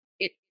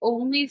it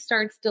only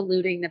starts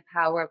diluting the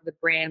power of the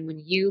brand when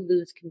you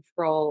lose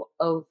control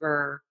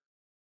over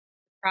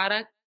the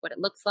product, what it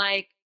looks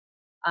like,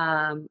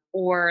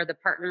 or the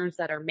partners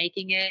that are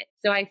making it.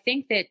 So I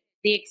think that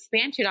the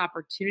expansion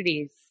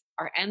opportunities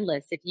are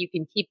endless if you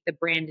can keep the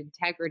brand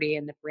integrity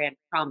and the brand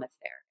promise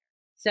there.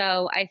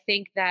 So I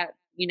think that,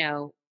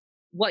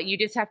 what you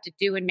just have to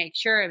do and make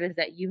sure of is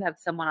that you have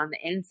someone on the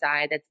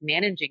inside that's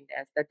managing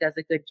this, that does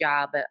a good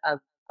job of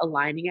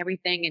aligning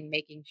everything and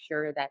making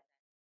sure that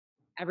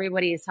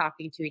everybody is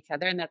talking to each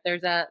other and that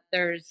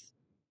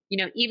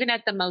even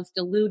at the most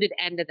diluted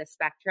end of the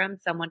spectrum,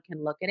 someone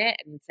can look at it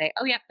and say,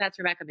 oh, yeah, that's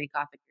Rebecca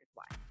Minkoff, and here's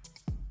why.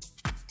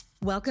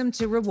 Welcome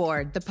to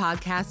Reward, the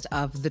podcast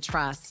of The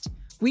Trust.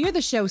 We are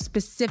the show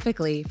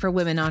specifically for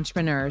women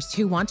entrepreneurs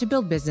who want to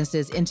build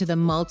businesses into the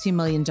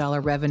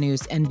multi-million-dollar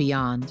revenues and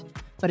beyond,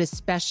 but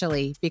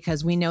especially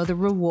because we know the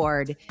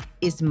reward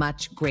is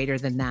much greater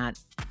than that.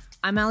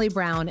 I'm Allie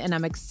Brown, and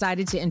I'm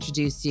excited to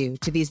introduce you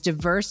to these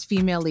diverse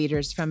female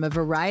leaders from a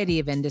variety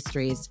of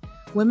industries,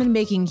 women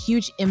making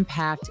huge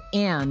impact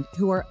and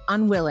who are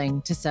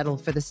unwilling to settle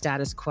for the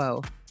status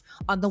quo.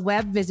 On the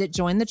web, visit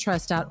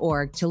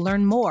jointhetrust.org to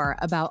learn more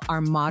about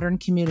our modern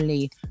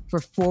community for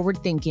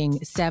forward-thinking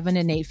 7-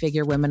 and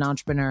 8-figure women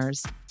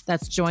entrepreneurs.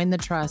 That's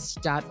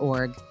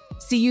jointhetrust.org.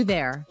 See you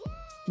there.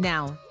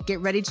 Now, get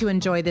ready to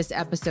enjoy this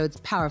episode's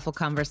powerful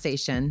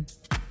conversation.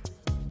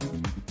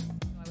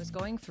 I was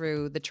going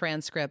through the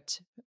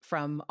transcript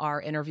from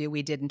our interview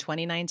we did in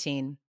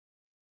 2019.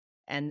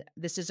 And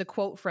this is a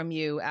quote from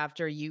you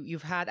after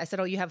I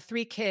said, you have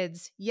 3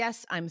 kids.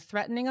 Yes, I'm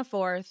threatening a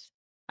 4th.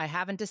 I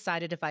haven't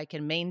decided if I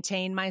can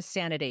maintain my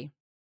sanity.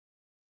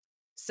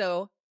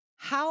 So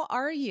how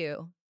are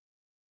you?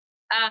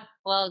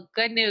 Well,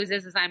 good news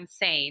is I'm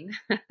sane.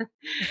 And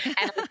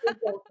I did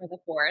go for the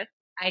 4th.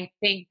 I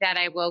think that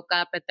I woke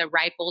up at the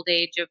ripe old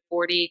age of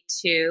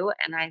 42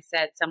 and I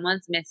said,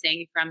 someone's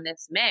missing from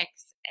this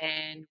mix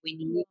and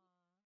we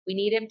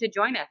need him to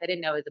join us. I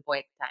didn't know he was a boy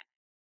at the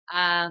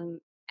time.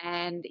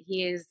 And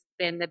he has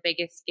been the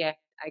biggest gift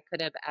I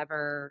could have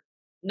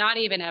not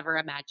even ever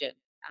imagined.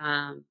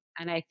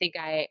 And I think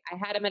I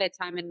had him at a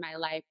time in my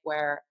life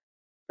where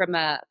from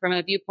a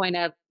viewpoint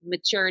of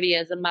maturity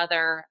as a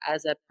mother,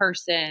 as a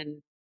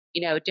person,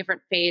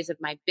 different phase of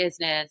my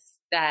business,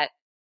 that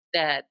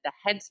the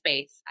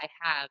headspace I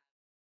have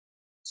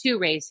to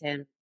raise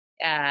him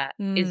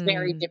is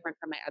very different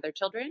from my other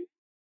children.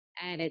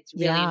 And it's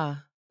really, I'm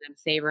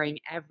savoring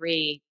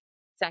every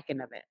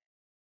second of it.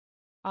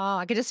 Oh,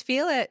 I could just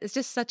feel it. It's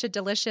just such a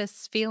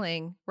delicious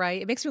feeling,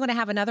 right? It makes me want to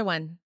have another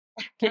one.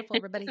 Careful,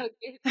 everybody. Get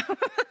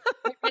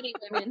ready,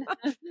 women.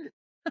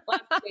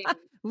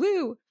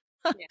 Woo.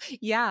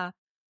 Yeah.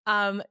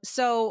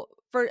 So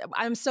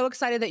I'm so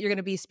excited that you're going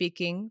to be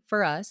speaking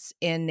for us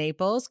in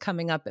Naples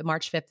coming up at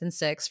March 5th and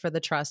 6th for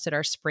the Trust at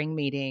our spring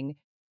meeting.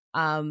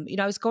 I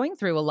was going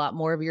through a lot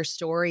more of your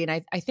story, and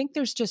I think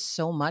there's just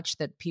so much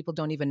that people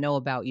don't even know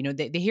about.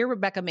 They hear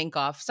Rebecca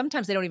Minkoff.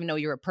 Sometimes they don't even know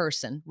you're a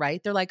person,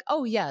 right? They're like,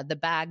 oh yeah, the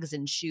bags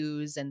and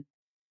shoes. And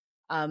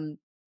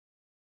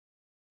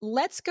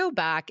let's go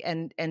back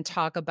and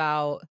talk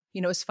about,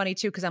 it's funny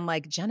too, because I'm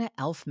like, Jenna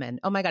Elfman.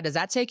 Oh my God, does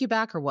that take you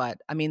back or what?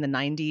 I mean, the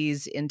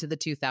 90s into the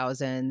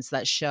 2000s,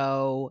 that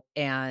show.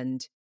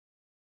 And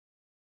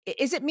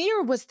is it me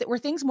or were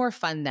things more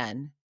fun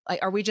then?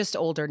 Like, are we just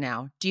older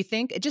now? Do you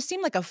think? It just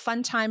seemed like a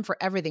fun time for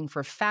everything,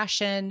 for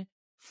fashion,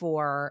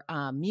 for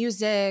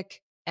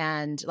music,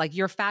 and like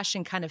your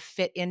fashion kind of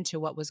fit into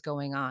what was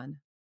going on.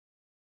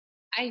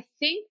 I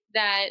think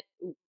that,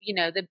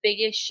 the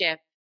biggest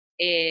shift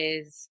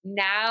is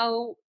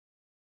now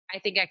I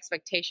think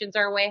expectations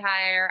are way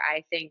higher.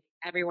 I think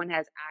everyone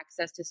has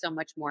access to so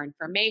much more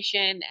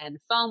information and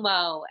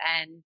FOMO.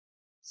 And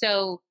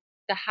so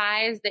the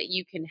highs that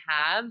you can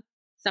have,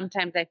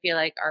 sometimes I feel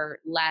like are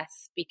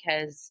less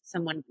because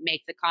someone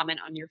makes a comment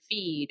on your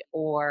feed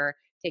or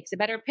takes a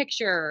better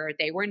picture, or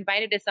they were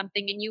invited to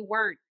something and you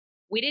weren't.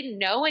 We didn't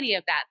know any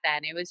of that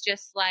then. It was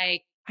just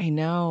like, I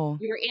know.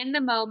 You're in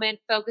the moment,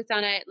 focused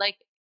on it. Like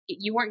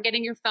you weren't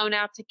getting your phone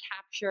out to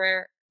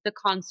capture the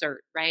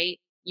concert, right?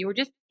 You were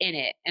just in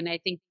it. And I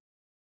think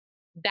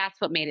that's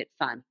what made it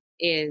fun,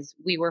 is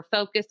we were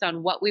focused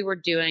on what we were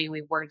doing. And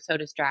we weren't so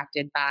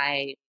distracted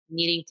by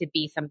needing to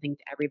be something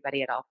to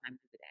everybody at all times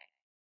of the day.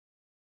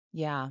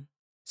 Yeah.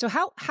 So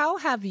how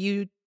have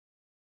you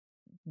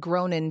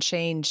grown and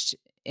changed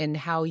in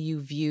how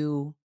you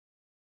view?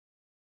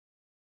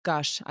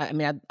 Gosh, I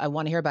mean, I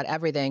want to hear about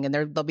everything, and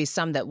there'll be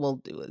some that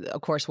we'll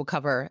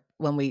cover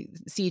when we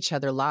see each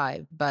other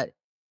live. But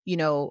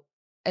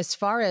as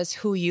far as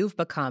who you've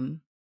become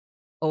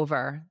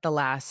over the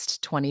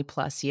last 20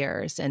 plus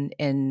years, and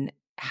in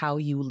how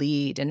you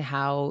lead and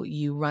how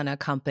you run a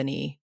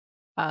company,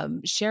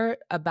 share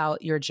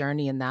about your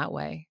journey in that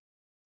way.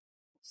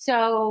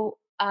 So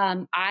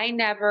I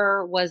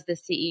never was the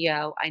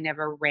CEO. I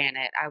never ran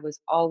it. I was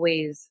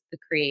always the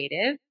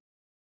creative,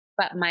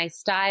 but my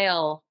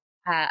style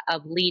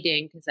of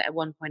leading, because at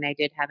one point I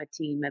did have a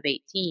team of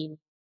 18.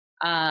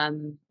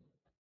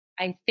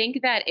 I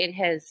think that it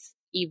has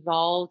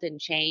evolved and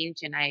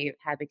changed and I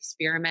have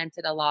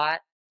experimented a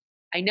lot,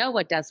 I know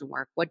what doesn't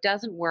work. What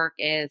doesn't work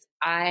is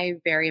I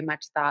very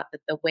much thought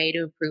that the way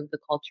to improve the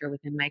culture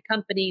within my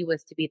company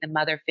was to be the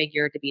mother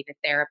figure, to be the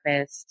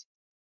therapist,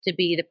 to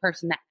be the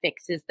person that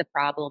fixes the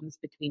problems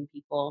between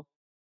people.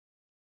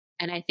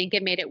 And I think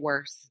it made it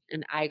worse.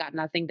 And I got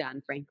nothing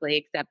done, frankly,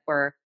 except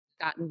for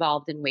got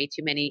involved in way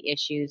too many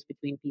issues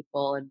between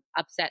people and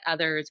upset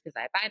others because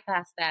I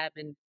bypassed them.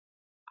 And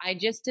I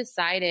just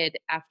decided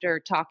after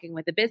talking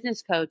with a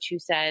business coach who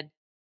said,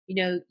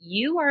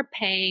 you are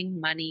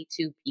paying money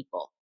to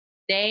people.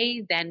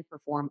 They then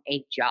perform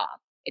a job.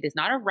 It is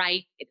not a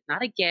right. It is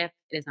not a gift.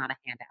 It is not a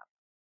handout.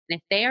 And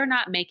if they are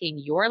not making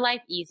your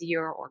life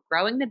easier or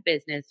growing the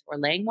business or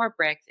laying more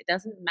bricks, it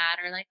doesn't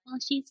matter. Like, oh,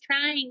 she's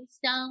trying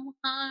so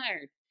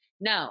hard.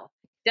 No,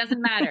 it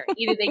doesn't matter.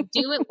 Either they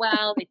do it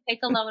well, they take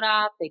a load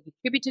off, they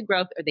contribute to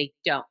growth, or they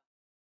don't.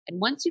 And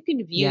once you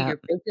can view Yeah.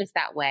 your business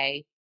that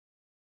way,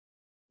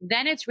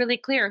 then it's really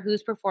clear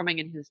who's performing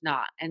and who's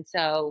not. And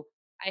so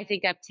I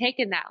think I've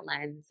taken that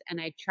lens and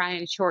I try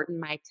and shorten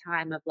my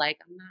time of like,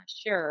 I'm not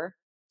sure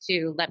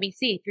to let me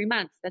see 3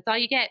 months. That's all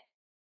you get.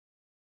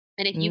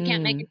 And if you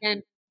can't make Mm,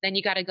 it then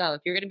you got to go.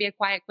 If you're going to be a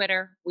quiet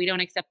quitter, we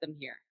don't accept them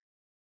here.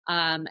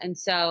 And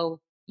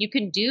so you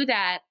can do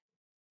that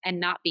and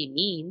not be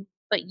mean,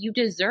 but you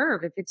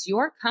deserve, if it's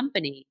your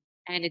company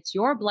and it's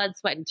your blood,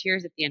 sweat, and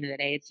tears at the end of the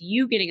day, it's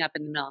you getting up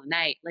in the middle of the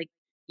night. Like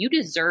you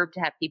deserve to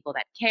have people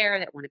that care,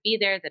 that want to be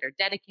there, that are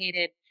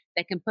dedicated,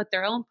 that can put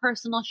their own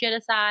personal shit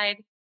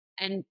aside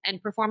and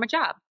perform a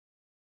job.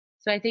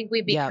 So I think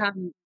yeah.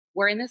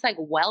 we're in this like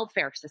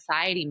welfare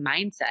society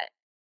mindset,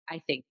 I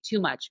think, too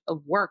much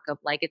of work of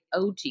like it's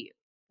owed to you.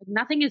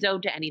 Nothing is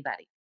owed to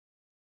anybody.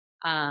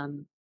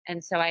 Um,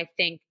 and so I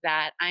think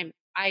that I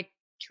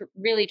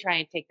really try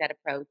and take that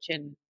approach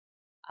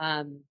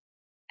um,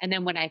 and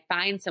then when I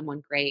find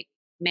someone great,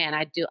 man,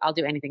 I'll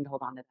do anything to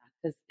hold on to that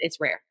because it's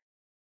rare.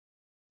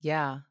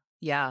 Yeah.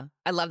 Yeah.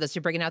 I love this.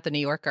 You're bringing out the New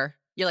Yorker.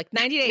 You're like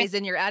 90 Yeah, days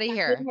and you're out of leave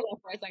here. me alone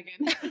for a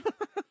second.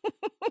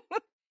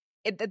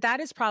 That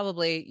is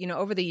probably,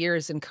 over the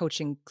years in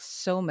coaching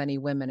so many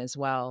women as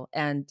well.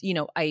 And,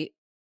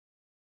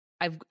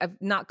 I've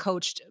not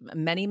coached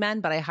many men,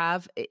 but I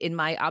have in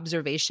my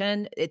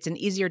observation, it's an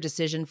easier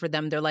decision for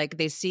them. They're like,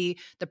 they see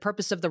the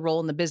purpose of the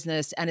role in the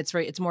business and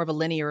it's more of a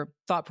linear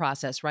thought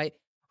process, right?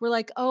 We're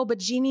like, oh, but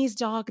Jeannie's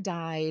dog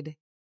died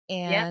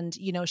Yep,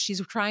 and, she's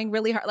trying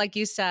really hard, like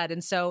you said.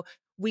 And so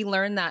we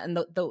learn that and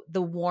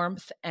the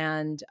warmth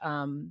and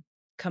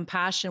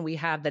compassion we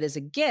have that is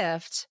a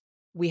gift,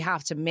 we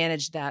have to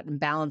manage that and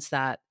balance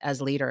that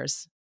as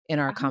leaders in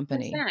our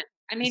company. 100%.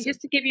 I mean, So,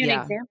 just to give you an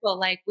yeah. example,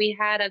 like we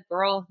had a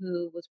girl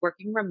who was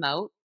working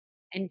remote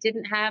and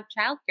didn't have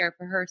childcare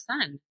for her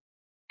son.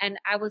 And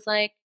I was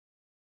like,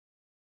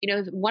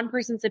 one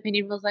person's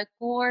opinion was like,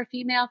 for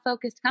female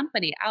focused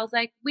company. I was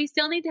like, we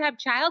still need to have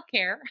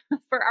childcare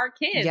for our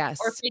kids.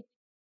 Or if Yes.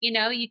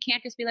 you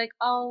can't just be like,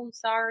 oh,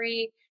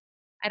 sorry,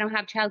 I don't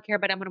have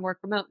childcare, but I'm going to work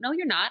remote. No,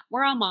 you're not.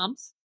 We're all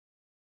moms.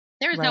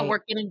 There's no Right.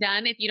 work getting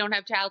done if you don't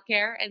have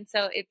childcare. And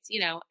so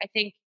I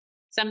think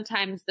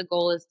sometimes the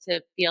goal is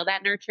to feel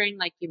that nurturing,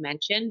 like you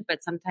mentioned,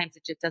 but sometimes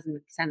it just doesn't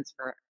make sense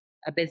for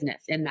a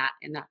business in that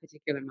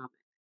particular moment.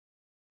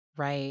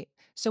 Right.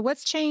 So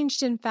what's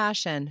changed in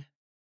fashion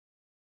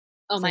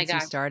Oh my since you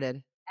gosh,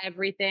 started?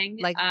 everything.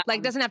 Like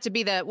it doesn't have to be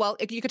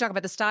you could talk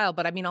about the style,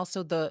 but I mean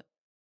also the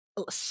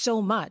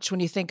so much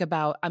when you think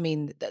about, I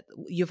mean,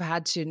 you've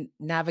had to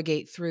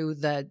navigate through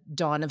the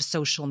dawn of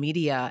social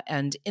media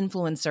and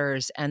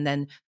influencers and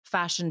then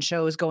fashion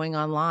shows going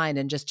online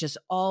and just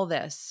all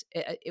this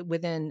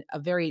within I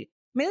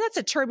mean, that's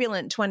a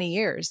turbulent 20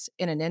 years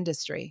in an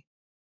industry.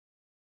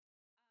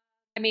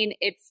 I mean,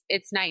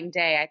 it's night and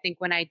day. I think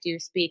when I do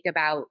speak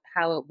about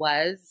how it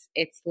was,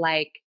 it's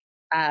like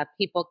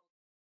people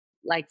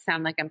like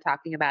sound like I'm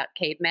talking about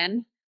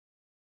cavemen.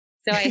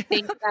 So I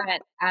think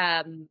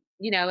that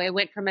it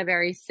went from a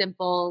very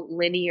simple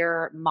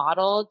linear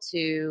model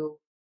to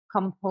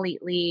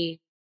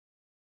completely,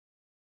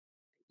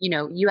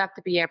 you have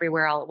to be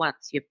everywhere all at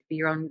once. You have to be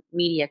your own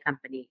media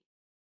company.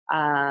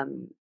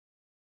 Um,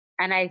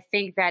 and I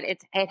think that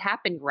it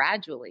happened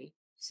gradually.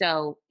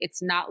 So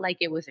it's not like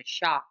it was a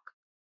shock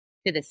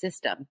to the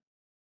system.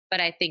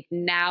 But I think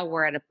now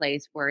we're at a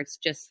place where it's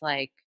just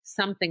like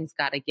something's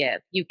got to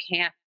give. You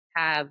can't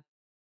have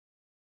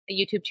a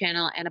YouTube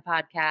channel and a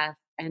podcast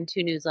and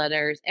two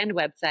newsletters and a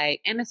website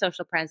and a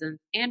social presence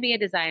and be a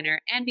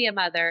designer and be a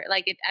mother.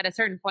 Like at a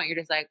certain point, you're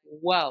just like,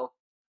 whoa,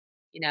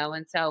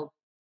 And so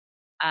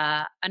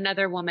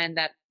another woman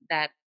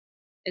that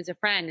is a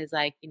friend is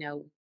like,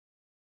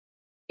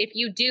 if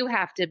you do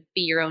have to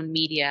be your own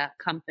media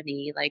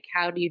company, like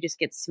how do you just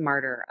get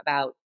smarter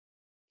about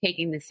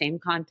taking the same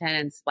content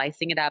and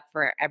splicing it up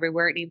for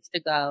everywhere it needs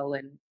to go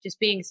and just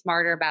being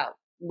smarter about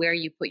where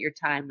you put your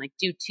time, like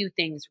do two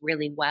things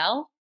really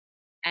well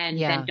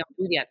and then Yeah. don't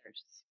do the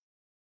others.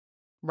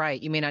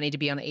 Right. You may not need to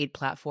be on 8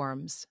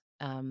 platforms.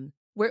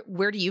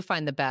 Where do you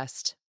find the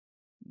best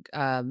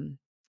um,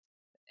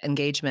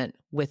 engagement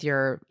with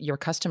your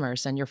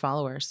customers and your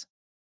followers?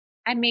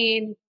 I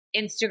mean,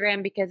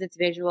 Instagram because it's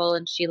visual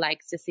and she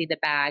likes to see the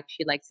bag,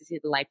 she likes to see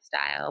the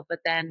lifestyle. But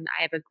then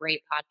I have a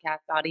great podcast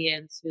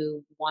audience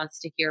who wants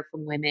to hear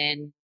from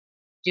women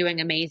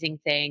doing amazing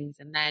things.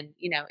 And then,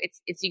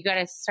 it's you got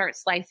to start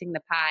slicing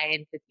the pie.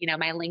 And,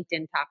 my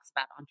LinkedIn talks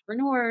about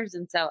entrepreneurs.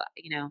 And so,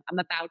 I'm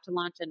about to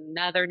launch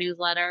another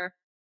newsletter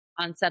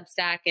on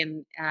Substack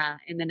in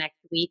the next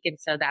week. And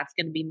so that's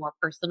going to be more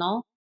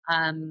personal.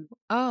 Um,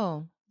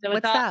 Oh, so it's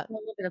what's all that? all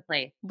over the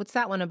place. What's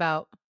that one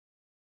about?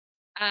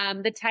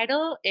 The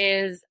title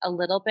is a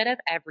little bit of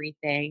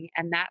everything.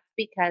 And that's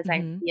because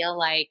I Hmm. feel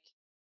like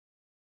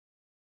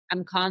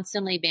I'm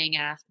constantly being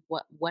asked,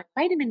 what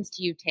vitamins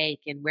do you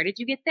take and where did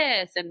you get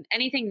this? And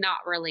anything not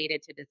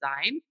related to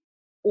design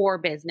or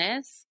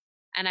business.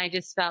 And I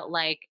just felt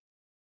like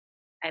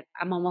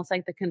I'm almost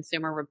like the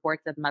Consumer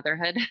Reports of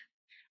motherhood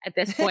at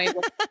this point,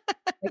 with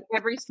like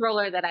every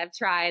stroller that I've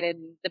tried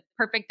and the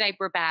perfect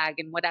diaper bag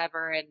and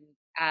whatever. And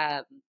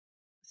um,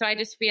 so I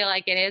just feel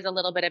like it is a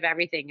little bit of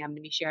everything. I'm going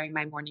to be sharing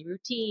my morning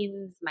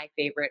routines, my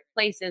favorite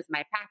places,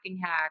 my packing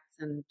hacks,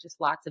 and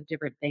just lots of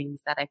different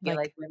things that I feel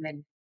like Like,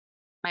 women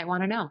might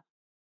want to know.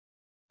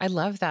 I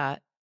love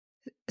that.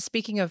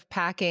 Speaking of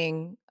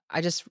packing,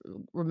 I just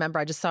remember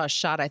I just saw a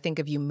shot, I think,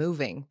 of you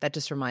moving. That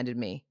just reminded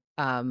me.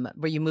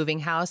 Were you moving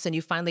house and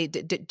you finally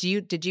did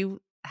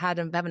you have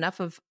enough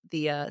of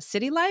the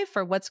city life,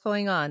 or what's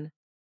going on?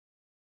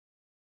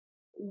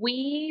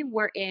 We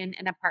were in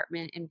an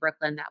apartment in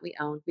Brooklyn that we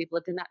owned. We've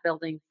lived in that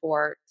building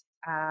for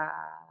uh,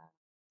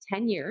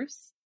 10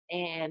 years.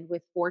 And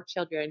with 4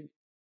 children,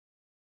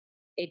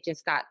 it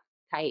just got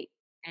tight.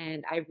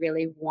 And I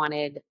really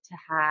wanted to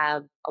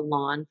have a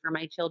lawn for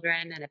my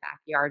children and a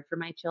backyard for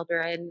my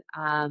children.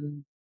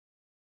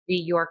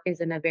 New York is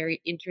in a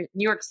very New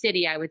York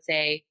City, I would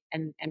say,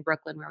 and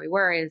Brooklyn, where we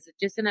were, is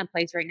just in a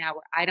place right now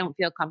where I don't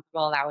feel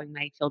comfortable allowing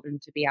my children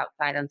to be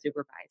outside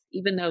unsupervised,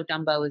 even though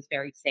Dumbo is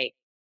very safe.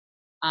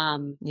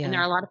 And there Yeah.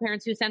 are a lot of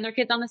parents who send their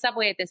kids on the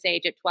subway at this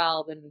age at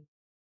 12 and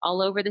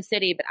all over the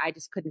city, but I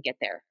just couldn't get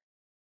there.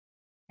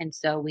 And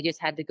so we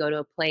just had to go to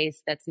a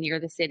place that's near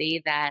the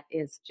city that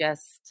is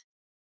just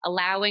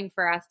allowing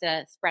for us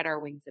to spread our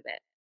wings a bit.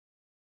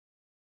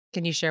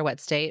 Can you share what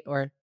state,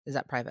 or is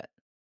that private?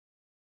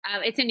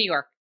 It's in New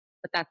York,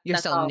 but You're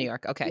that's still in New all.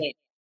 York. Okay.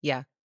 Yeah,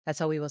 Yeah. That's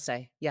all we will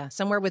say. Yeah.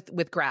 Somewhere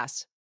with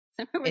grass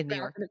somewhere with in New grass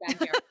York. in the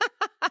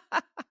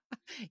backyard.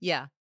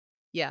 Yeah.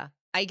 Yeah.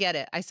 I get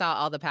it. I saw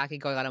all the packing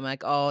going on. I'm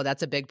like, oh,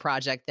 that's a big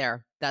project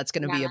there. That's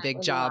going to Yeah, be a that big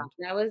was a job.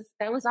 lot.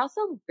 That was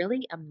also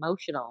really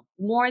emotional,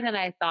 more than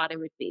I thought it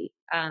would be.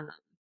 At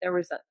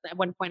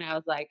one point I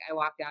was like, I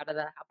walked out of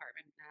the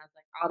apartment and I was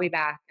like, I'll be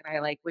back, and I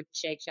like went to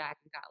Shake Shack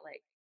and got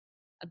like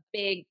a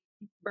big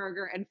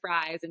burger and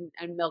fries and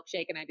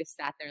milkshake, and I just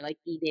sat there like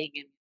eating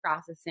and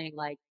processing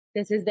like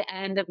this is the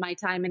end of my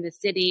time in the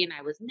city, and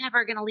I was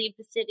never gonna leave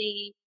the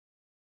city.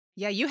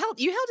 Yeah, you held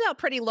out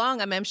pretty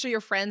long. I mean, I'm sure your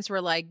friends were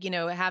like,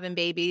 having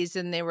babies,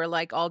 and they were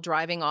like all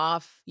driving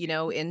off,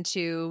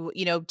 into,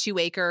 2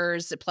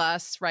 acres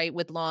plus, right,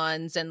 with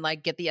lawns, and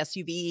like get the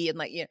SUV and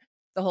like,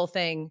 the whole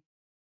thing.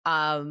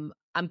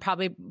 I'm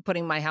probably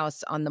putting my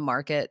house on the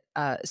market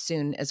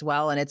soon as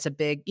well, and it's a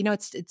big,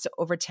 it's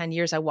over 10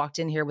 years. I walked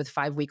in here with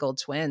 5-week-old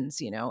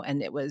twins,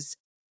 and it was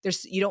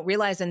you don't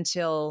realize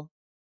until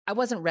I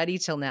wasn't ready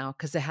till now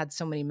because I had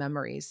so many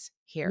memories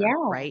here, Yeah.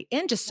 right?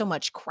 And just so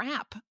much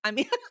crap. I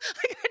mean,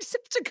 like, I just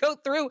have to go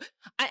through.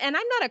 And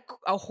I'm not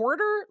a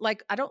hoarder.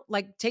 Like, I don't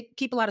like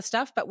keep a lot of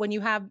stuff. But when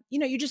you have,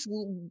 you just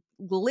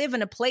live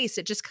in a place,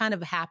 it just kind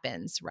of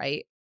happens,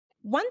 right?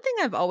 One thing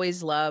I've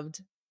always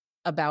loved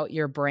about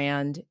your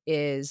brand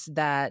is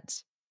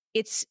that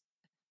it's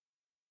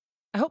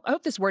I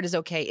hope this word is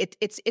okay.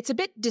 It's a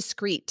bit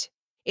discreet.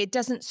 It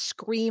doesn't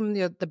scream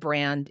the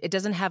brand. It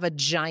doesn't have a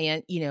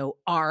giant,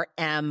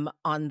 RM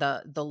on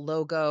the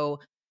logo.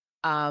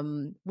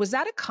 Was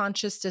that a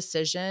conscious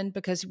decision?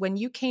 Because when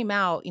you came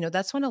out,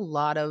 that's when a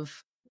lot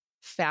of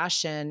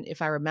fashion,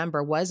 if I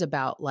remember, was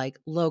about like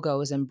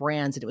logos and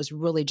brands, and it was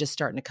really just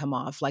starting to come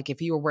off. Like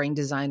if you were wearing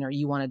designer,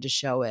 you wanted to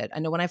show it. I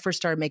know when I first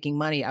started making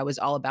money, I was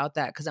all about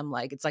that because I'm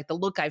like, it's like the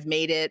look, I've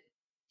made it.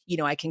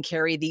 I can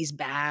carry these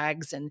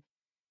bags, and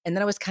then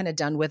I was kind of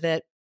done with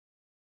it.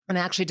 And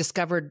I actually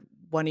discovered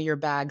one of your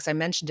bags. I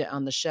mentioned it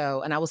on the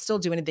show, and I will still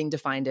do anything to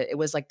find it. It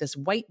was like this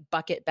white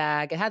bucket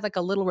bag. It had like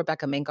a little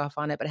Rebecca Minkoff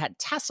on it, but it had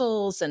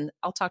tassels. And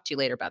I'll talk to you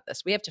later about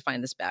this. We have to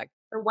find this bag.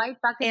 The white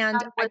bucket And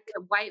bag, was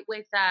it white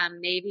with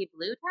navy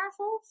blue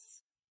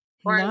tassels?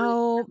 Or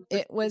no,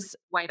 it it was was,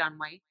 white on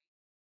white?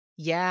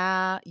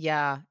 yeah,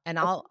 yeah. And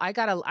I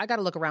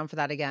gotta look around for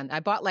that again. I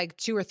bought like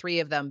 2 or 3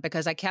 of them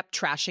because I kept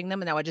trashing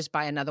them, and I would just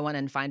buy another one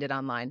and find it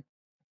online.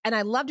 And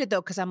I loved it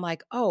though, because I'm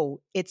like, oh,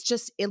 it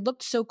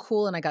looked so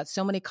cool. And I got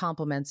so many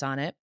compliments on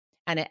it.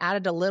 And it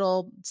added a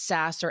little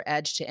sass or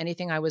edge to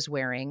anything I was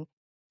wearing.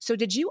 So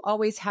did you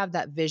always have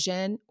that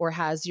vision, or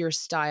has your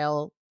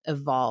style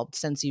evolved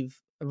since you've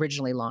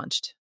originally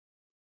launched?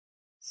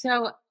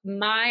 So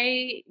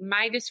my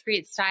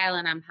discreet style,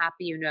 and I'm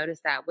happy you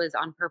noticed that, was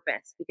on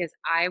purpose because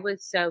I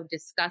was so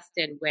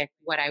disgusted with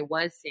what I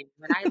was seeing.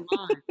 When I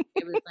launched,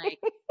 it was like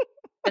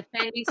the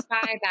Fendi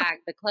Spy bag,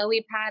 the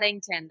Chloe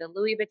Paddington, the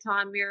Louis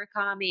Vuitton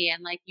Murakami,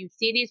 and, like, you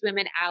see these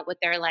women out with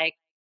their, like,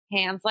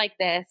 hands like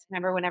this.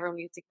 Remember when everyone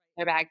used to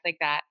carry their bags like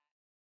that?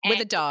 With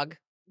And a dog.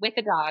 with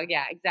a dog,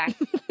 yeah,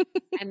 exactly.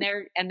 And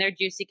their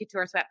Juicy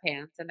Couture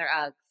sweatpants and their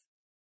Uggs.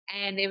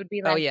 And it would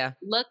be Oh like, yeah.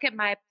 "Look at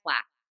my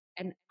plaque."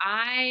 And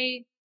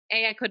I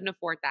couldn't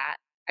afford that.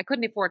 I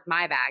couldn't afford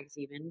my bags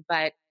even,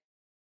 but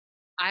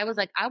I was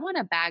like, "I want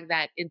a bag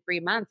that in 3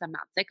 months I'm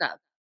not sick of."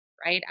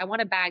 Right? I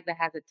want a bag that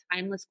has a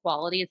timeless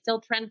quality. It's still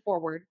trend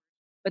forward,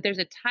 but there's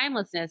a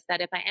timelessness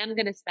that if I am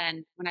gonna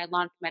spend when I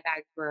launched my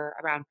bags for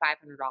around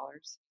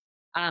 $500,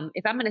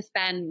 if I'm gonna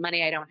spend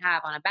money I don't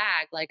have on a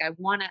bag, like, I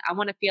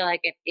wanna feel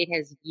like it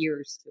has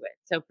years to it.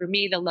 So for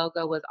me, the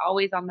logo was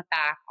always on the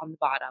back, on the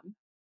bottom.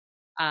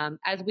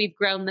 As we've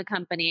grown the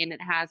company and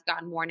it has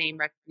gotten more name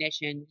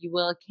recognition, you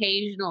will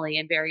occasionally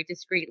and very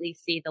discreetly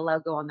see the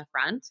logo on the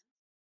front.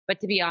 But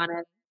to be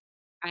honest,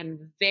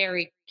 I'm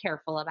very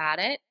careful about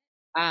it.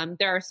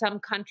 There are some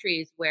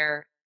countries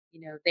where,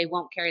 they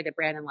won't carry the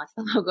brand unless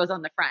the logo's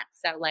on the front.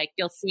 So, like,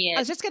 you'll see I it.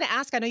 was just going to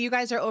ask, I know you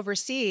guys are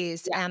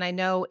overseas Yeah. and I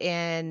know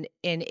in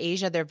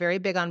Asia they're very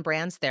big on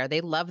brands there.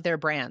 They love their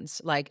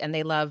brands, like, and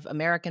they love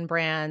American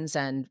brands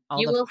and all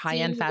You the will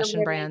high-end see the fashion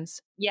women.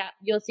 brands. Yeah,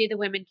 you'll see the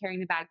women carrying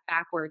the bag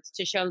backwards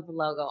to show the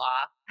logo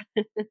off.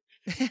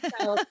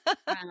 So,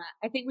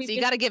 I think So we've you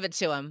just got to give it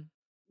to them.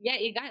 yeah,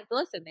 you got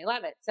listen, they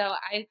love it. So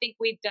I think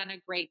we've done a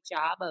great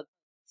job of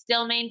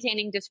still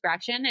maintaining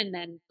discretion, and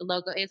then the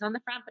logo is on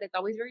the front, but it's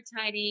always very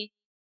tiny.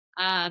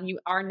 You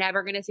are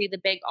never gonna see the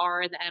big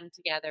R and the M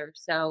together.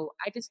 So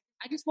I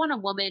just want a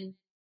woman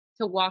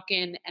to walk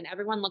in and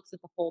everyone looks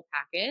at the whole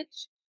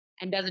package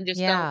and doesn't just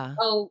go, Yeah.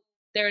 "Oh,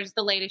 there's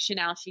the latest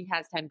Chanel, she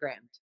has 10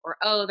 grand," or,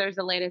 "Oh, there's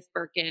the latest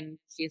Birkin,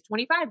 she has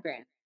 25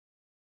 grand."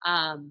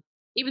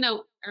 Even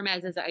though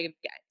Hermes is, I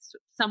guess,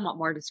 somewhat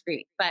more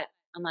discreet, but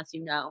unless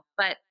you know.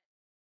 But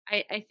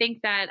I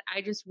think that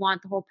I just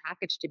want the whole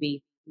package to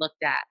be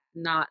looked at,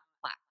 not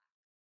flat.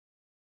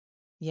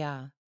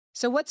 Yeah.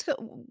 So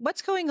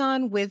what's going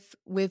on with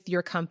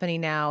your company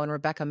now and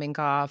Rebecca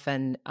Minkoff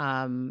and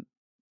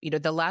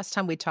the last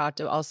time we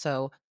talked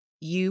also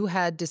you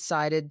had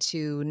decided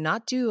to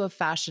not do a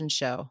fashion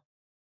show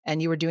and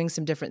you were doing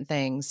some different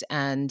things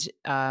and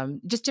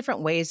just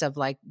different ways of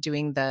like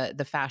doing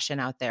the fashion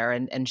out there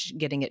and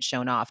getting it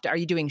shown off. Are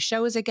you doing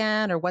shows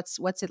again or what's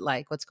it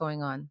like? What's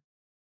going on?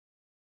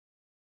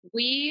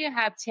 We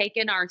have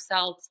taken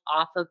ourselves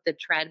off of the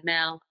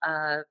treadmill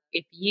of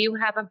if you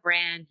have a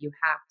brand, you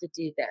have to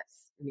do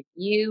this. And if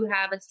you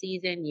have a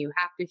season, you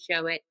have to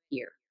show it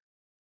here.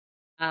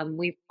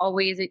 We've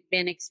always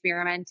been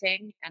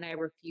experimenting, and I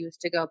refuse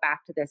to go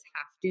back to this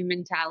have to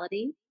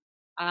mentality.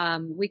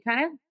 We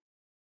kind of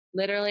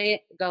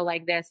literally go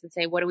like this and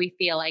say, what do we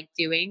feel like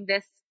doing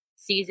this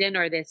season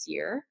or this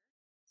year?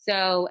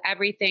 So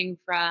everything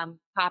from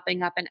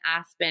popping up in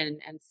Aspen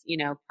and,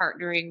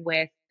 partnering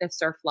with the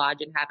Surf Lodge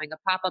and having a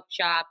pop-up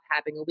shop,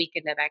 having a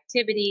weekend of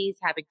activities,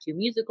 having 2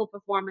 musical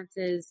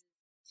performances,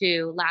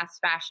 to last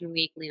Fashion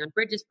Week, Leon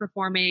Bridges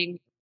performing.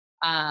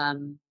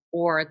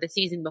 Or the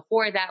season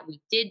before that,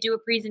 we did do a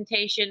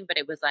presentation, but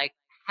it was like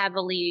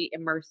heavily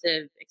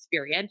immersive,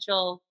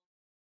 experiential.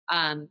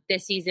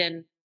 This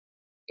season,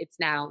 it's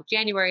now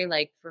January,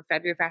 like for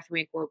February Fashion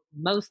Week, we're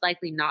most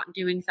likely not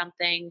doing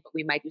something, but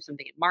we might do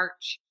something in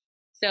March.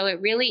 So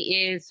it really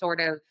is sort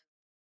of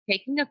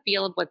taking a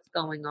feel of what's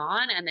going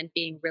on and then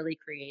being really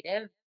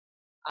creative.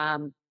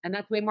 And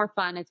that's way more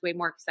fun. It's way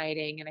more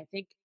exciting. And I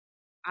think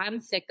I'm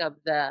sick of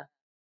the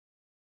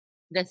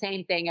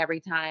same thing every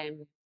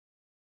time.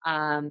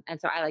 And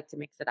so I like to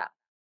mix it up.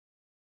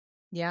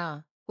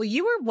 Yeah. Well,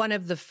 you were one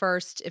of the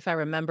first, if I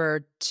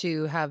remember,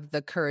 to have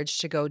the courage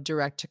to go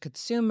direct to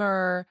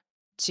consumer,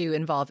 to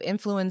involve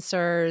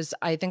influencers.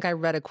 I think I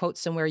read a quote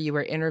somewhere you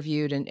were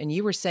interviewed, and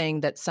you were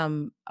saying that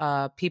some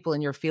people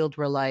in your field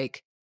were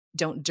like,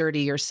 don't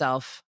dirty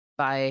yourself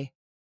by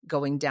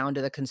going down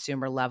to the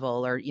consumer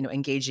level or,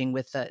 engaging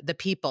with the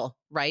people,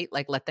 right?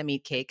 Like let them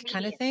eat cake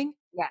kind of Canadian. thing.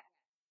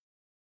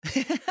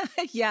 Yeah.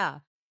 Yeah.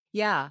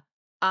 Yeah.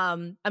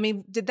 I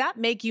mean, did that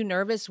make you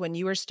nervous when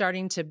you were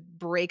starting to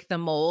break the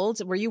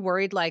mold? Were you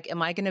worried, like,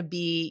 am I going to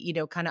be,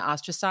 kind of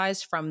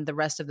ostracized from the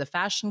rest of the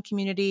fashion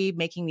community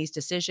making these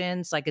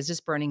decisions? Like, is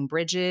this burning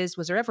bridges?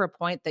 Was there ever a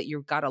point that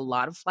you got a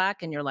lot of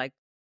flack and you're like,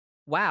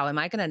 wow, am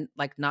I going to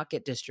like not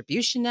get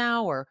distribution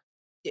now or,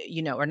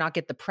 or not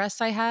get the press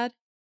I had?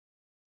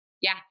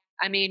 Yeah.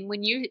 I mean,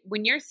 when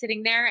you're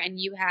sitting there and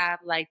you have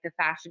like the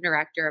fashion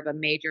director of a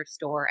major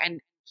store,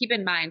 and keep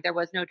in mind there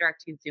was no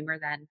direct to consumer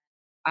then,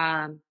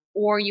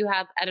 or you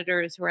have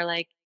editors who are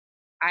like,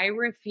 I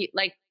refuse.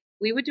 Like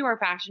we would do our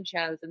fashion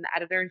shows, and the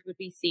editors would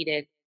be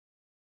seated,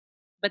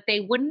 but they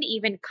wouldn't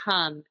even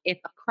come if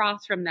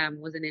across from them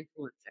was an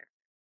influencer.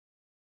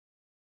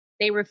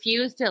 They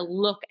refused to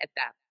look at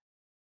them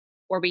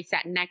or be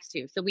sat next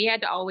to. So we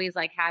had to always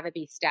like have it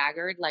be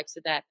staggered, like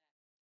so that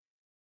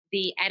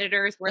the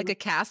editors were Like a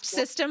caste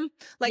system?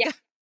 yeah. Like,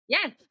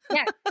 Yes,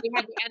 yes. We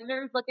had the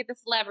editors look at the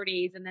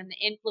celebrities and then the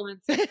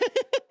influencers,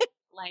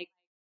 like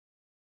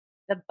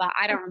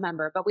I don't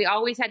remember, but we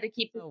always had to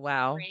keep it Oh,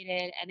 wow.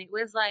 separated, and it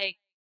was like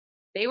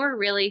they were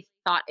really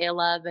thought ill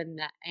of, and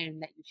that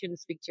you shouldn't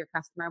speak to your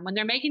customer. And when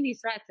they're making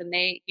these threats and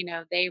they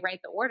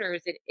write the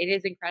orders, it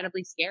is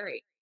incredibly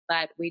scary.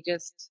 But we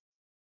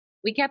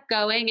kept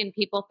going, and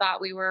people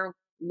thought we were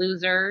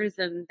losers,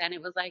 and then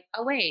it was like,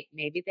 oh wait,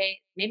 maybe they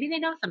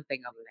know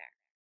something over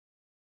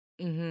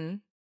there.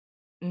 Mhm.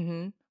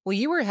 Mhm. Well,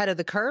 you were ahead of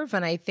the curve,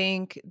 and I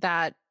think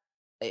that,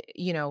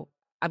 you know,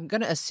 I'm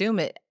gonna assume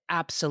it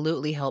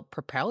absolutely helped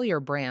propel your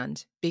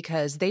brand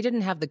because they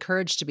didn't have the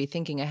courage to be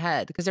thinking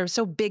ahead because they're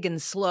so big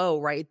and slow,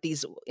 right?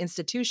 These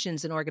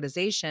institutions and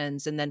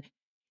organizations, and then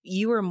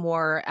you were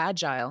more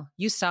agile.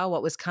 You saw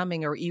what was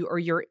coming, or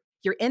you're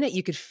in it,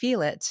 you could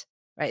feel it,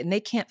 right? And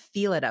they can't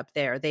feel it up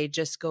there. They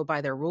just go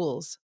by their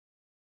rules.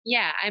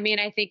 Yeah, I mean,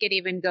 I think it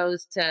even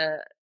goes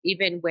to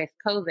even with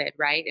COVID,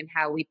 right? And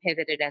how we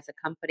pivoted as a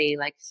company.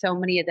 Like so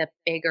many of the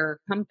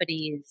bigger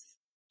companies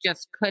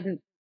just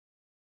couldn't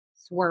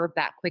swerve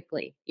that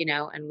quickly,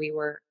 and we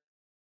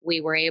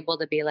were able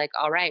to be like,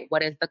 all right,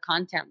 what does the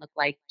content look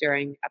like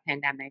during a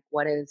pandemic?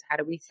 How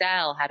do we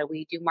sell? How do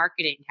we do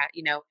marketing?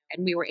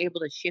 And we were able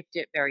to shift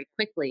it very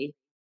quickly,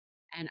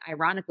 and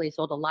ironically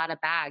sold a lot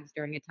of bags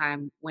during a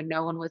time when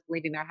no one was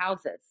leaving their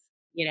houses,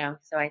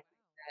 so I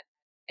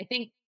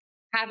think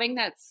having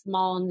that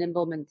small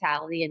nimble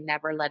mentality and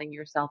never letting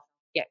yourself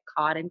get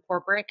caught in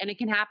corporate, and it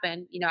can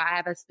happen. I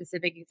have a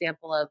specific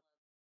example of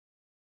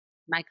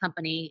my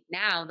company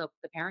now, the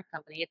parent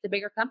company. It's a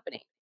bigger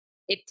company.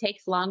 It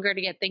takes longer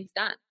to get things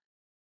done,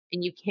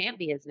 and you can't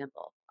be as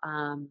nimble.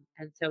 And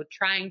so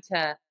trying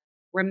to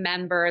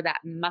remember that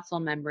muscle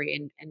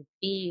memory and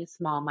being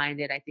small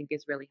minded, I think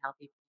is really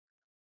healthy.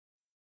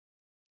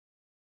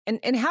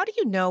 And how do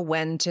you know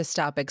when to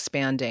stop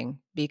expanding?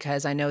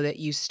 Because I know that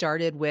you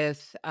started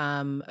with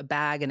a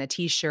bag and a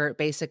T-shirt,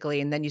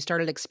 basically, and then you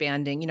started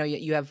expanding.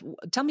 You have.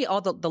 Tell me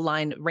all the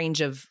line range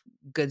of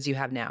goods you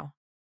have now.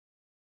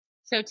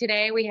 So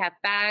today we have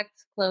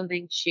bags,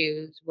 clothing,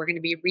 shoes. We're going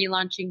to be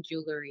relaunching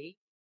jewelry.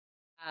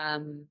 What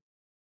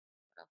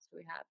else do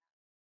we have?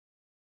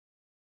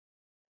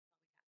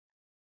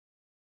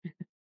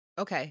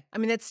 Okay, I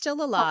mean it's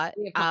still a Oh, lot.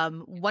 we have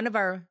home, One of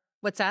our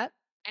what's that?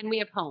 and we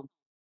have home.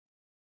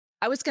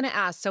 I was going to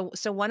ask.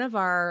 So one of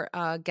our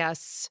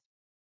guests,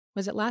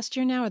 was it last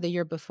year now or the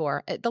year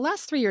before? The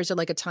last 3 years are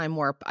like a time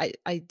warp.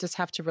 I just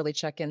have to really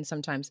check in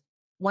sometimes.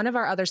 One of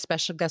our other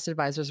special guest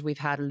advisors we've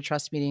had at a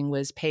trust meeting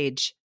was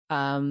Paige,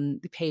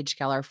 Paige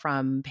Geller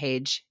from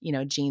Paige,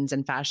 jeans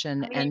and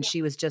fashion, Oh, yeah, and yeah.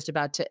 she was just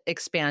about to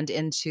expand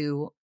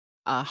into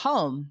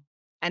home,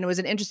 and it was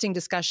an interesting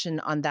discussion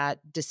on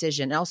that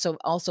decision.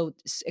 Also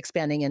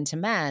expanding into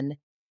men.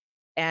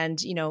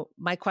 And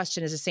my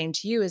question is the same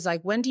to you: is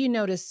like, when do you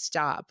know to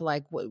stop?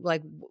 Like,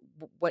 like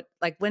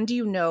when do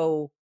you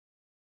know?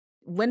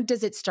 When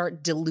does it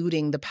start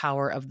diluting the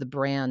power of the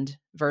brand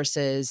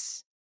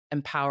versus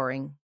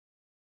empowering?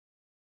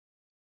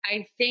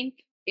 I think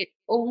it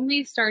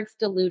only starts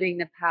diluting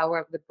the power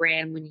of the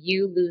brand when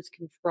you lose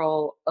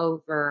control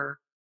over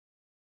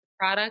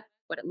product,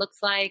 what it looks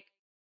like,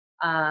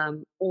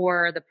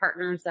 or the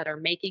partners that are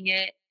making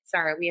it.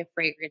 Sorry, we have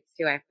fragrance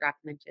too. I forgot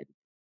to mention.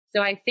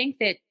 So I think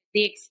that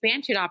the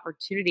expansion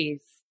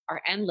opportunities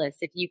are endless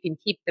if you can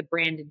keep the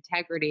brand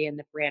integrity and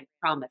the brand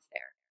promise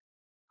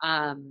there.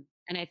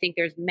 And I think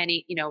there's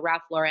many,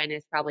 Ralph Lauren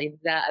is probably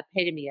the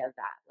epitome of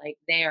that. Like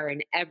they are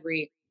in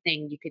everything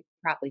you could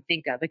probably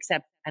think of,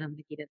 except I don't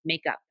think he does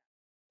makeup.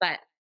 But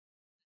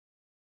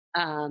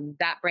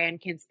that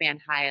brand can span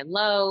high and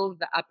low.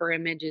 The upper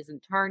image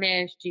isn't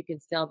tarnished. You can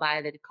still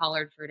buy the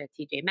collared shirt at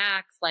TJ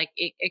Maxx. Like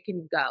it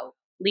can go.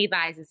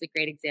 Levi's is a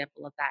great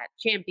example of that.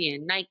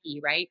 Champion, Nike,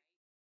 right?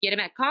 Get them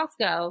at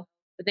Costco,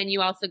 but then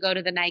you also go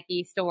to the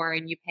Nike store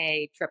and you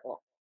pay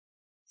triple.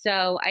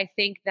 So I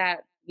think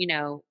that,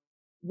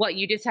 what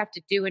you just have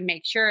to do and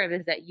make sure of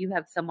is that you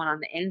have someone on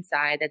the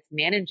inside that's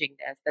managing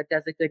this, that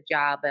does a good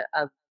job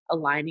of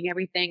aligning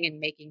everything and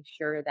making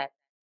sure that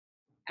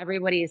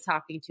everybody is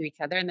talking to each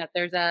other and that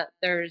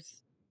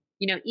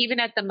even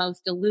at the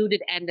most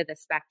diluted end of the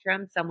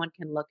spectrum, someone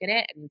can look at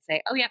it and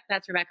say, oh, yeah,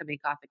 that's Rebecca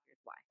Minkoff, and here's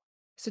why.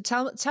 So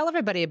tell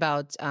everybody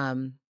about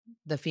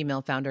the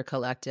Female Founder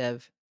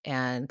Collective,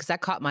 and because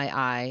that caught my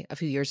eye a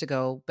few years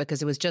ago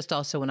because it was just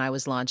also when I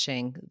was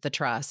launching the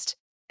trust,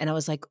 and I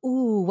was like,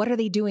 "Ooh, what are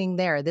they doing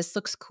there? This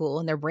looks cool,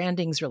 and their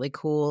branding's really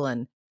cool,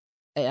 and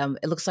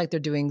it looks like they're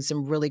doing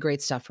some really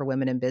great stuff for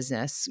women in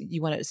business." You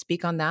want to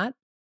speak on that?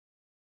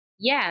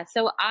 Yeah.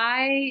 So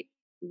I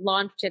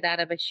launched it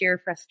out of a sheer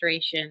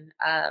frustration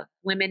of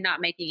women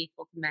not making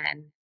equal to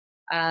men,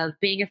 of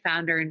being a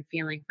founder and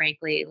feeling,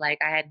 frankly, like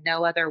I had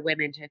no other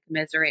women to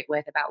commiserate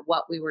with about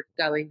what we were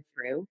going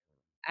through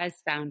as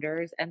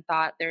founders, and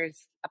thought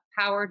there's a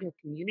power to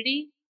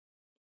community.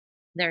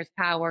 There's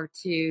power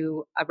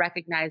to a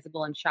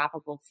recognizable and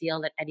shoppable seal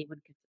that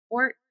anyone can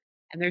support.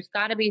 And there's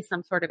got to be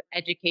some sort of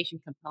education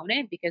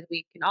component because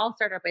we can all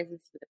start our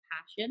business with a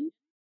passion,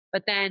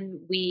 but then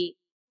we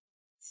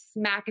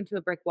smack into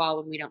a brick wall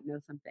when we don't know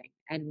something.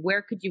 And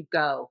where could you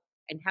go?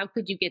 And how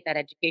could you get that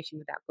education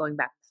without going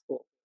back to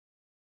school?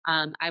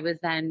 I was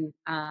then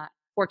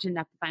fortunate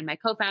enough to find my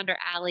co-founder,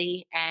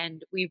 Allie,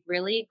 and we've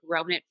really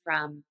grown it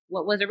from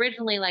what was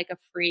originally like a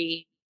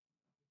free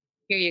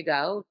here you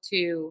go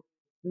to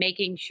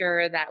making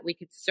sure that we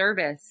could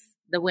service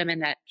the women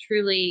that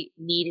truly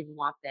need and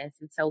want this.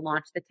 And so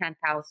launched the 10th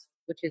house,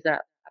 which is a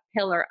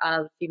pillar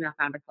of Female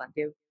Founder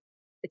Collective.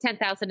 The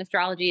 10th house in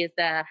astrology is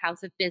the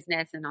house of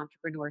business and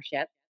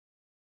entrepreneurship.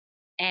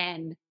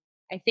 And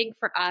I think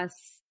for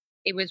us,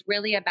 it was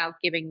really about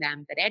giving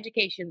them that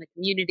education, the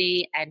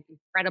community, and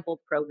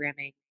incredible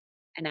programming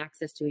and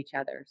access to each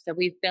other. So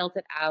we've built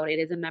it out. It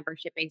is a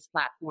membership based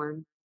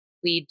platform.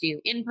 We do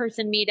in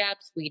person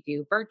meetups, we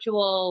do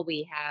virtual,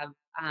 we have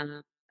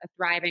a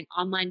thriving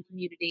online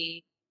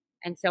community.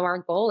 And so our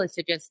goal is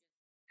to just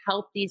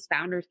help these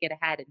founders get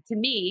ahead. And to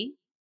me,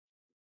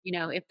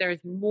 if there's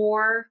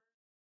more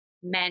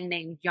men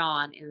named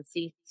John in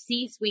C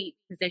suite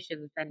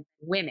positions than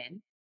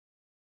women,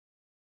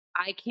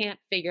 I can't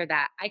figure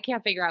that. I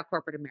can't figure out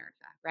corporate America,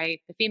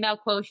 right? The female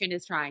quotient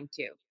is trying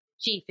to,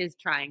 chief is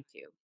trying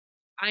to.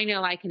 I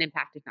know I can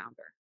impact a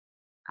founder.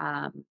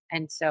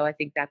 And so I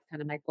think that's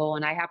kind of my goal.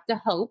 And I have to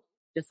hope,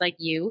 just like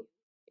you,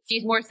 if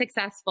she's more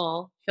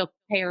successful, she'll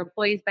pay her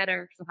employees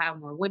better. She'll have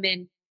more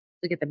women.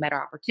 She'll get the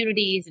better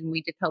opportunities. And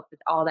we just hope that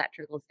all that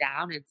trickles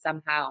down and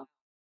somehow,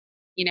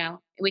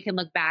 we can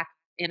look back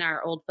in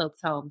our old folks'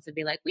 homes and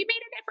be like, we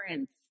made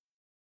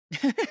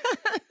a difference.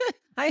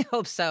 I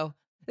hope so.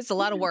 It's a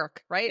lot of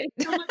work, right?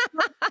 It's so much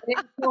work.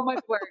 It's so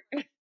much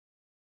work.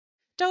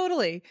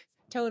 Totally.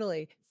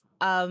 Totally.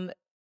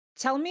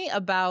 Tell me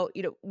about,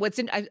 what's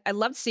in, I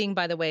loved seeing,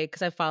 by the way,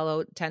 because I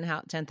follow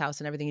 10th House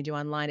and everything you do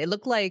online. It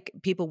looked like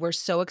people were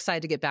so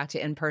excited to get back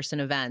to in-person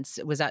events.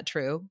 Was that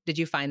true? Did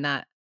you find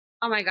that?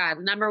 Oh my God,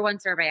 number one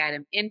survey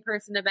item,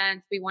 in-person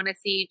events. We want to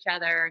see each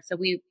other. So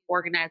we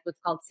organize what's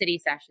called city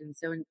sessions.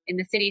 So in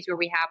the cities where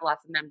we have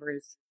lots of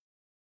members,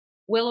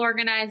 we'll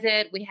organize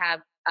it. We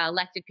have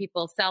elected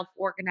people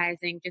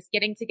self-organizing, just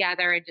getting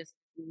together and just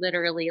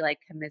literally like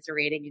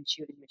commiserating and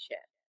shooting the shit.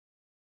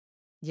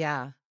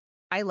 Yeah,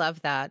 I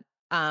love that.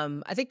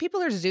 I think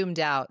people are zoomed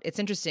out. It's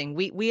interesting.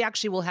 We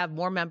actually will have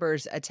more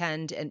members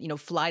attend and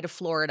fly to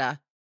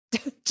Florida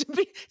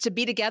to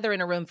be together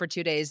in a room for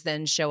 2 days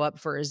than show up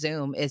for a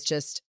Zoom. It's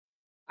just,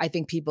 I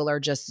think people are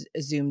just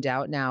zoomed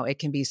out now. It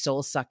can be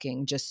soul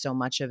sucking, just so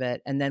much of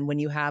it. And then when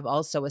you have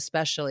also,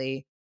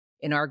 especially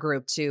in our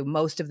group too,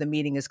 most of the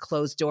meeting is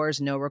closed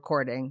doors, no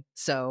recording.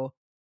 So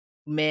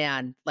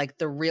man, like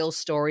the real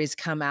stories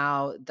come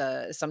out,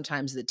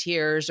 sometimes the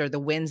tears or the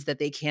wins that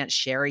they can't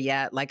share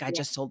yet. Like I Yeah.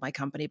 just sold my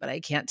company, but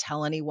I can't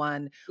tell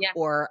anyone, Yeah.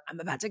 or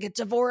I'm about to get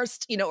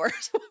divorced, or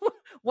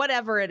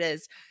whatever it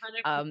is.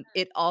 100%.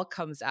 It all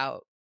comes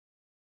out.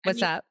 I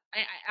What's mean, that?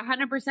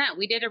 100%.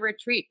 We did a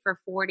retreat for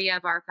 40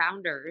 of our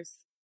founders,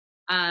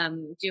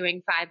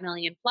 doing 5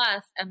 million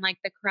plus, and like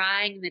the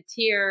crying and the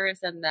tears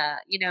and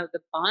the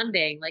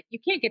bonding, like you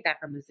can't get that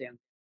from a Zoom.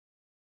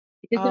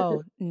 It just Oh,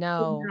 doesn't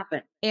no.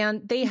 happen.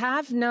 And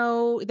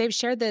they've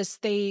shared this.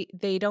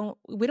 We don't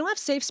have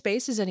safe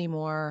spaces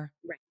anymore,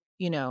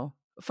 Right.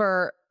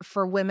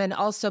 For women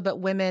also, but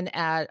women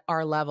at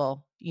our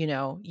level.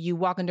 You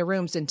walk into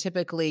rooms and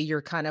typically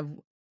you're kind of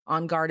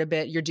on guard a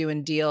bit, you're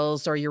doing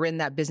deals or you're in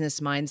that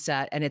business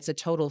mindset. And it's a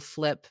total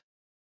flip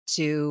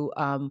to,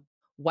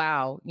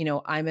 wow,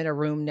 I'm in a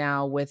room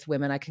now with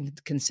women I can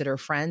consider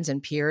friends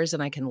and peers,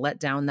 and I can let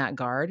down that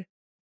guard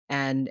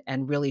and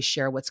really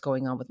share what's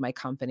going on with my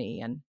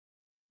company.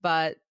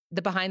 But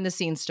the behind the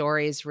scenes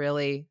stories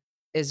really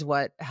is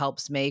what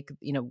helps make,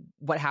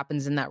 what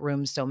happens in that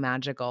room so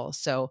magical.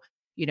 So,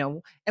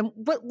 and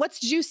what's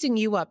juicing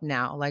you up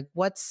now? Like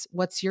what's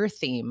your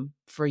theme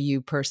for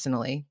you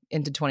personally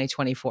into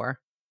 2024?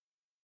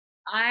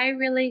 I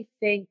really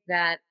think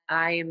that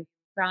I am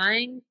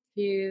trying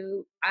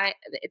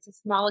it's a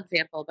small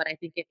example, but I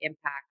think it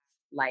impacts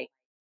life.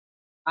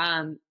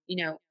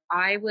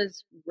 I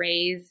was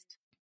raised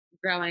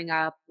growing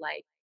up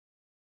like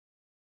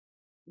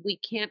we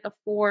can't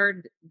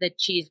afford the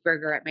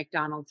cheeseburger at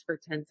McDonald's for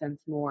 10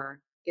 cents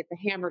more. Get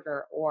the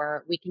hamburger,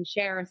 or we can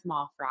share a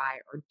small fry,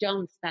 or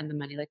don't spend the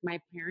money. Like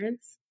my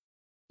parents,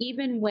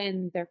 even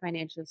when their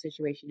financial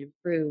situation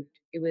improved,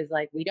 it was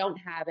like, we don't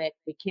have it.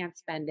 We can't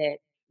spend it.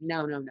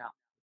 No, no, no.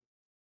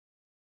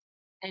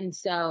 And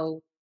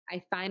so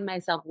I find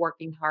myself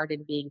working hard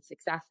and being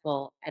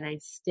successful, and I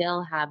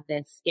still have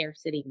this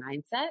scarcity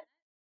mindset.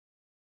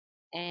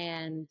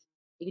 And,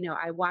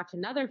 I watch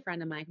another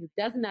friend of mine who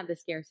doesn't have the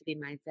scarcity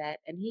mindset,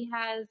 and he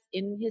has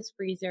in his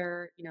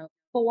freezer,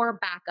 4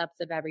 backups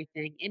of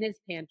everything in his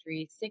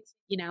pantry, 6,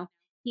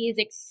 he is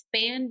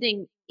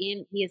expanding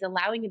he is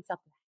allowing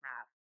himself to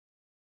have.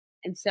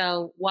 And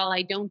so while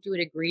I don't do it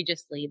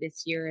egregiously,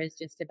 this year is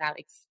just about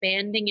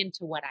expanding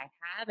into what I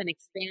have and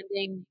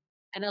expanding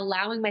and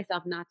allowing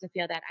myself not to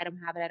feel that I don't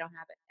have it, I don't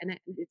have it. And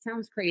it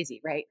sounds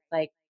crazy, right?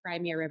 Like cry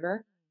me a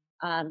river.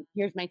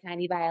 Here's my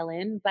tiny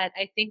violin. But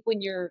I think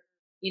when you're,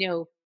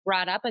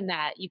 brought up in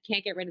that, you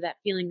can't get rid of that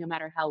feeling no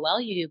matter how well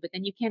you do, but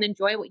then you can't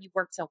enjoy what you've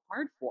worked so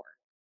hard for.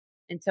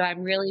 And so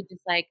I'm really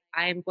just like,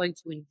 I am going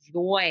to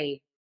enjoy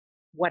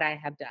what I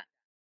have done.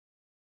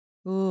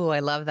 Ooh, I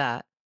love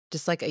that.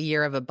 Just like a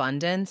year of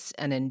abundance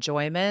and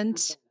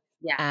enjoyment,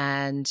 Yeah.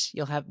 and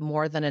you'll have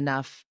more than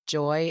enough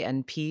joy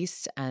and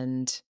peace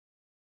and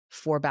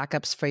 4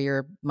 backups for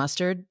your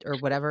mustard or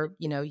whatever,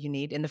 you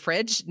need in the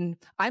fridge. And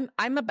I'm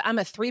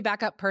a 3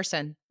 backup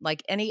person.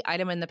 Like any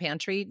item in the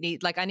pantry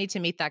I need to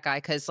meet that guy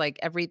because like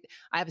I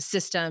have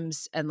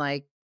systems and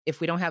like if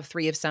we don't have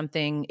 3 of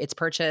something, it's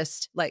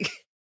purchased. Like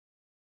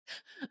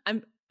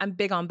I'm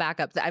big on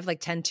backup. I have like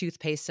 10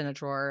 toothpaste in a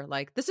drawer.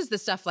 Like this is the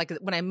stuff like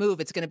when I move,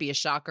 it's going to be a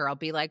shocker. I'll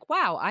be like,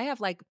 wow, I have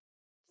like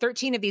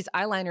 13 of these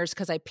eyeliners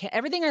because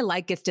everything I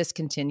like gets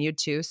discontinued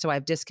too. So I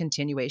have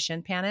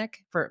discontinuation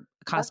panic for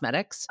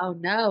cosmetics. Oh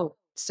no.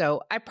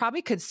 So I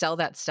probably could sell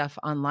that stuff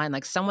online.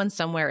 Like someone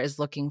somewhere is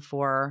looking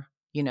for,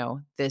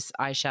 this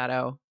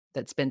eyeshadow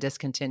that's been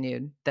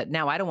discontinued that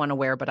now I don't want to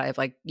wear, but I have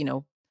like,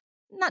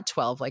 not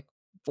 12, like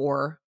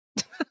 4.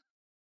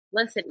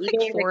 Listen, Like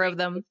eBay 4 of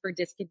them. is for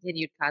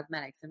discontinued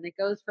cosmetics, and it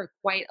goes for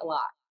quite a lot.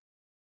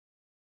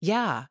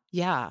 Yeah.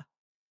 Yeah.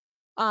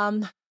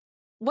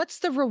 What's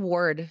the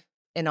reward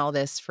in all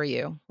this for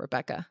you,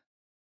 Rebecca?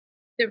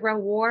 The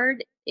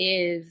reward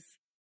is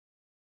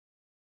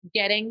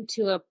getting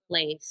to a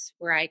place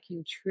where I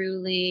can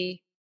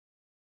truly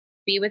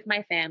be with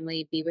my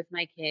family, be with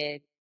my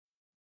kids,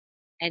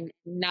 and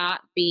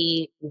not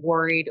be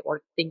worried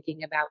or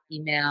thinking about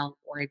email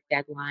or a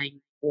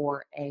deadline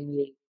or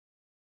a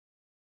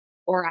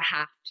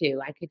have to.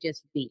 I could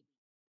just be.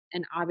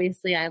 And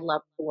obviously I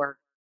love the work.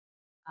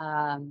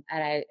 And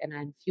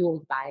I'm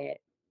fueled by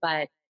it.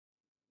 But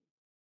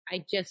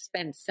I just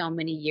spent so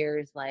many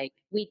years like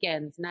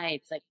weekends,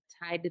 nights, like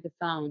tied to the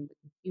phone, the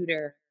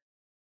computer,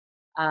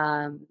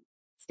 um,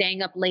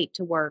 staying up late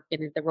to work.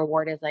 And the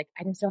reward is like,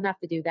 I just don't have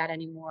to do that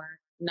anymore.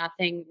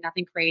 Nothing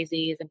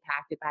crazy is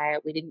impacted by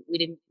it. We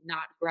didn't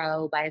not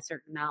grow by a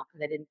certain amount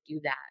because I didn't do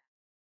that.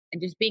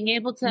 And just being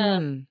able to,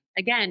 Mm,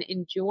 again,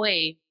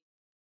 enjoy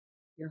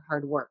your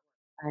hard work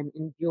and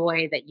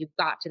enjoy that you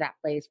got to that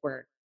place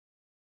where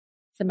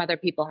some other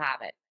people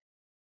have it,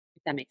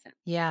 if that makes sense.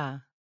 yeah.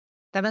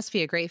 That must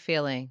be a great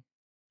feeling.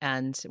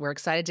 And we're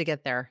excited to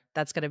get there.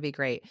 That's going to be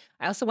great.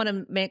 I also want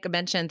to make a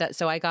mention that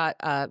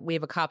we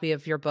have a copy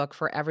of your book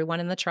for everyone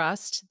in the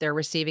trust. They're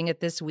receiving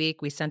it this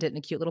week. We sent it in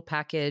a cute little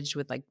package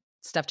with like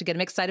stuff to get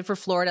them excited for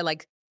Florida,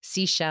 like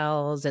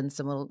seashells and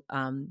some little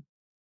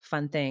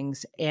fun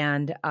things.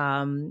 And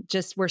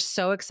just we're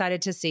so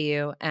excited to see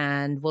you.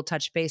 And we'll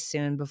touch base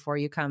soon before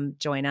you come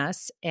join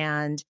us.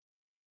 And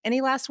any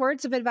last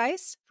words of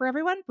advice for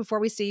everyone before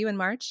we see you in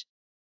March?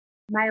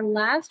 My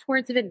last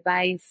words of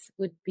advice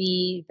would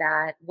be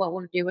that what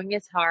we're doing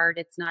is hard.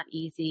 It's not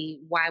easy.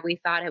 Why we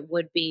thought it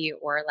would be,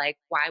 or like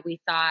why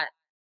we thought,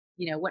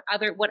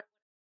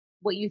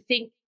 what you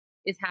think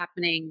is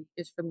happening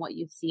just from what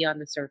you see on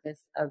the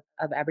surface of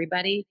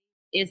everybody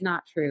is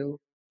not true.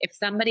 If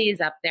somebody is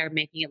up there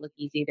making it look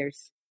easy,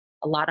 there's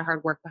a lot of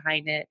hard work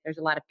behind it. There's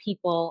a lot of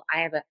people.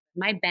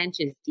 My bench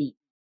is deep,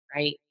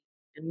 right?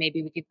 And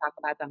maybe we can talk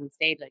about that on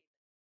stage. Like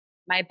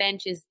my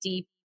bench is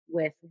deep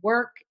with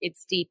work.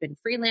 It's deep in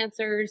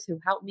freelancers who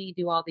help me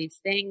do all these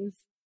things.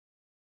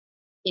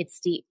 It's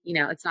deep,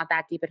 it's not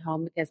that deep at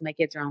home because my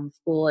kids are home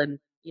school and,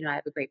 I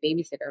have a great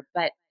babysitter,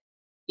 but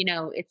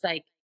it's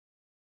like,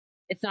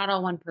 it's not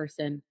all one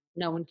person.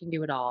 No one can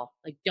do it all.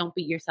 Like, don't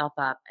beat yourself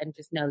up and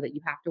just know that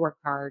you have to work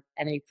hard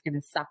and it's going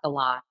to suck a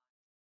lot.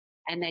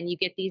 And then you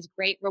get these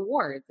great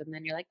rewards. And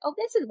then you're like, oh,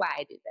 this is why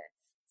I do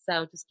this.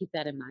 So just keep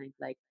that in mind.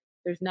 Like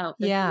there's no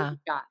Yeah.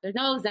 shot. There's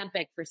no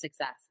Ozempic for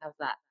success. How's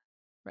that?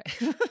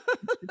 Right.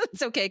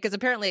 It's okay because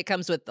apparently it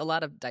comes with a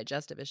lot of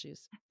digestive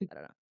issues. I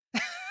don't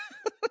know.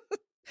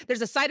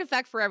 There's a side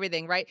effect for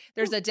everything, right?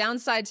 There's a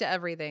downside to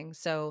everything.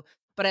 So,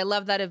 but I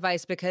love that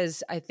advice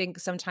because I think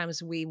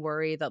sometimes we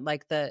worry that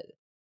like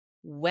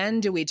when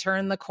do we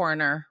turn the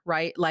corner,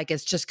 right? Like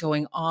it's just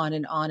going on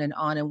and on and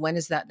on. And when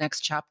is that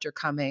next chapter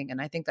coming? And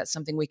I think that's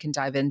something we can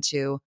dive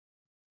into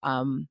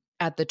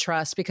at the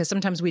trust because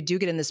sometimes we do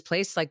get in this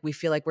place like we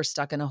feel like we're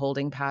stuck in a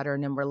holding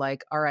pattern and we're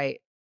like, all right,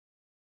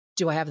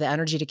 do I have the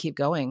energy to keep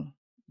going?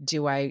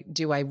 Do I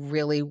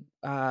really,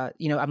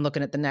 I'm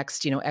looking at the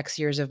next, X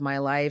years of my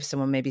life.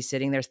 Someone may be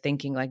sitting there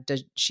thinking like,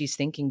 she's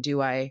thinking,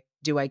 do I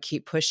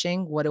keep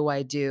pushing? What do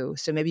I do?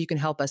 So maybe you can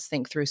help us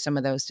think through some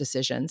of those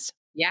decisions.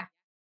 Yeah.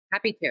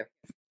 Happy to.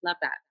 Love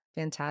that.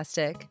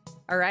 Fantastic.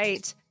 All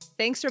right.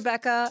 Thanks,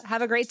 Rebecca.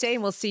 Have a great day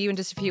and we'll see you in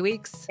just a few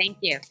weeks. Thank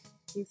you.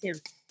 See you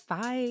soon.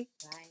 Bye.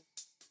 Bye.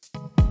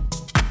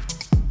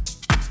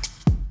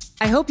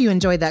 I hope you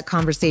enjoyed that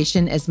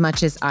conversation as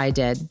much as I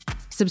did.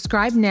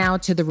 Subscribe now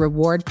to the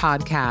Reward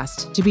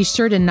Podcast to be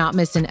sure to not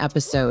miss an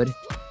episode.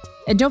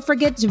 And don't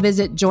forget to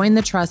visit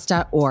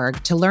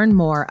jointhetrust.org to learn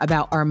more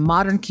about our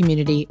modern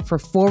community for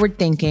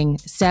forward-thinking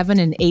 7-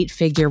 and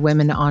 8-figure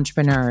women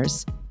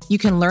entrepreneurs. You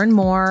can learn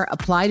more,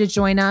 apply to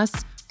join us,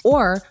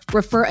 or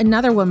refer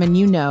another woman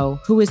you know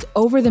who is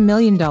over the $1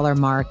 million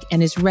mark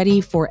and is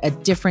ready for a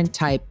different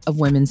type of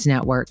women's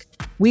network.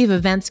 We have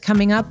events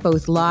coming up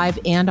both live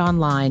and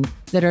online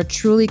that are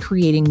truly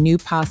creating new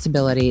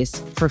possibilities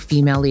for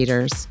female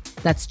leaders.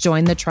 That's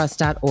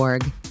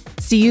jointhetrust.org.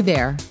 See you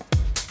there.